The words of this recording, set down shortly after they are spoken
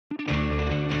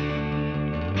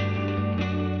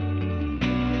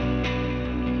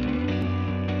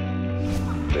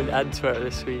in Antwerp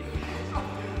this week.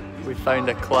 We found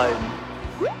a clown,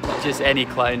 not just any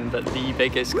clown, but the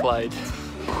biggest clown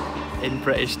in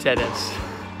British tennis.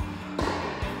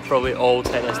 Probably all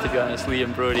tennis, to be honest.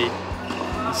 Liam Brody,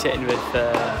 he's sitting with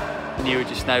Neil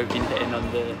just now, been hitting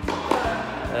on the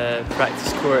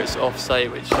practice courts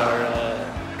off-site, which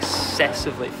are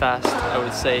excessively fast, I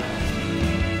would say.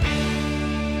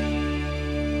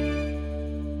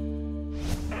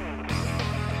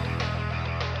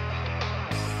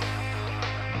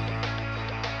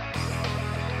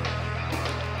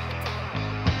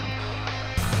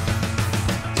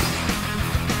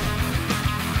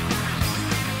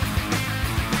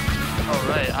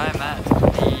 Alright, I'm at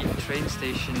the train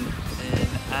station in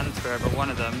Antwerp, or one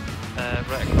of them,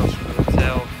 right across from the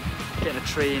hotel, getting a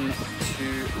train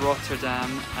to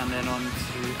Rotterdam and then on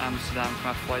to Amsterdam for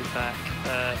my flight back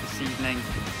this evening.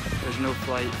 There's no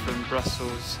flight from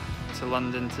Brussels to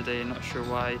London today, not sure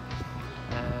why,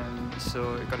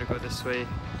 so we've got to go this way.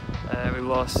 We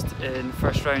lost in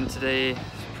first round today,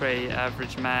 pretty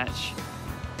average match.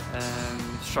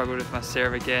 Struggled with my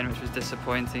serve again, which was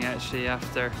disappointing actually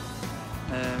after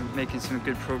making some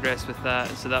good progress with that,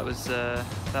 so that was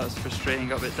frustrating,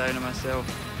 got a bit down on myself,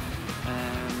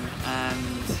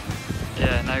 and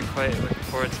yeah, now quite looking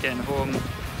forward to getting home.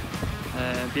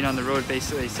 Been on the road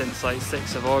basically since like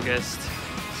 6th of August,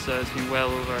 so it's been well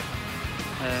over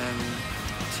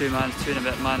 2 and a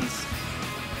bit months,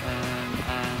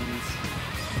 and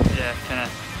yeah, kind of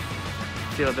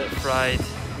feel a bit fried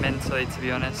mentally, to be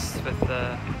honest, with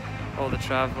all the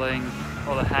travelling,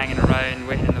 all the hanging around,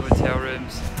 waiting in the hotel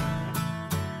rooms.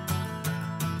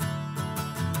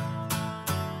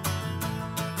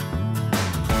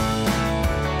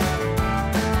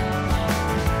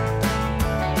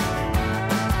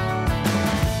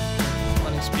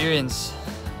 One experience.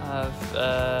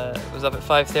 I was up at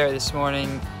 5:30 this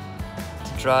morning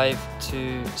to drive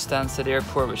to Stansted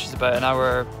Airport, which is about an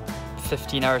hour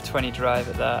 15, hour 20 drive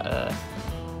at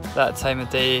that time of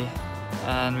day,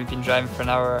 and we've been driving for an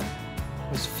hour.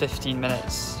 It was 15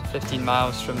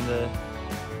 miles from the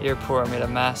airport. We had a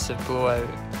massive blowout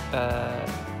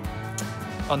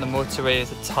on the motorway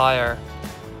with a tyre.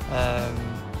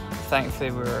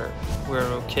 Thankfully we were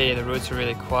okay, the roads were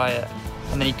really quiet.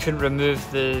 And then he couldn't remove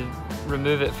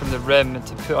it from the rim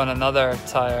to put on another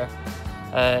tyre.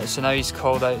 So now he's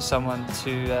called out someone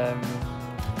to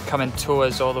come and tow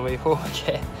us all the way home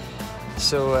again.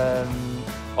 So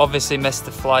obviously missed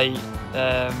the flight,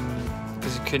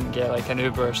 because we couldn't get like an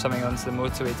Uber or something onto the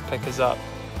motorway to pick us up.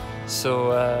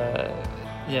 So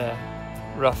yeah,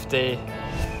 rough day.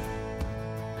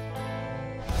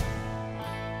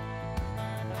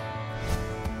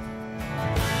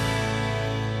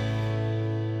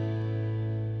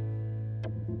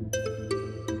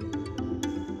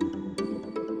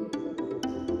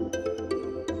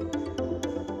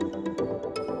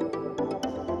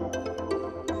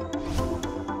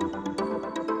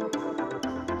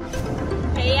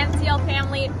 Hey MTL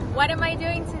family, what am I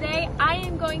doing today? I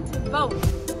am going to vote.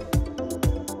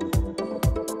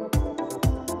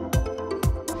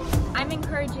 I'm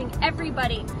encouraging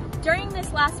everybody during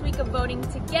this last week of voting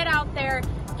to get out there,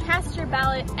 cast your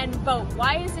ballot and vote.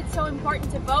 Why is it so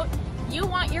important to vote? You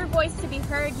want your voice to be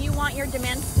heard, you want your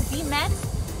demands to be met,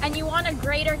 and you want a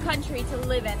greater country to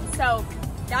live in. So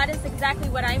that is exactly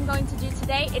what I'm going to do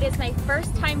today. It is my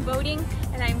first time voting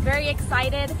and I'm very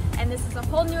excited, and this is a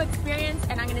whole new experience,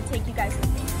 and I'm going to take you guys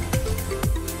with me.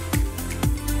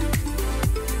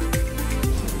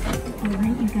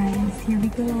 Alright you guys, here we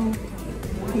go.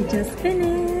 We just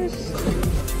finished.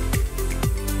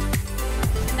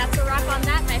 And that's a wrap on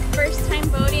that. My first time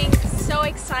voting, so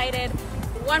excited.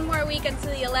 One more week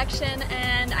until the election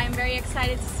and I'm very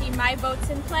excited to see my votes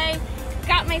in play.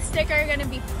 Got my sticker, gonna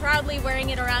be proudly wearing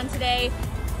it around today.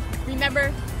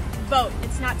 Remember, vote.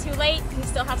 It's not too late. We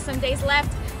still have some days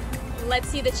left. Let's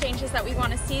see the changes that we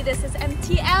want to see. This is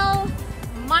MTL,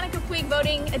 Monica Puig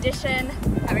Voting Edition.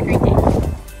 Have a great day.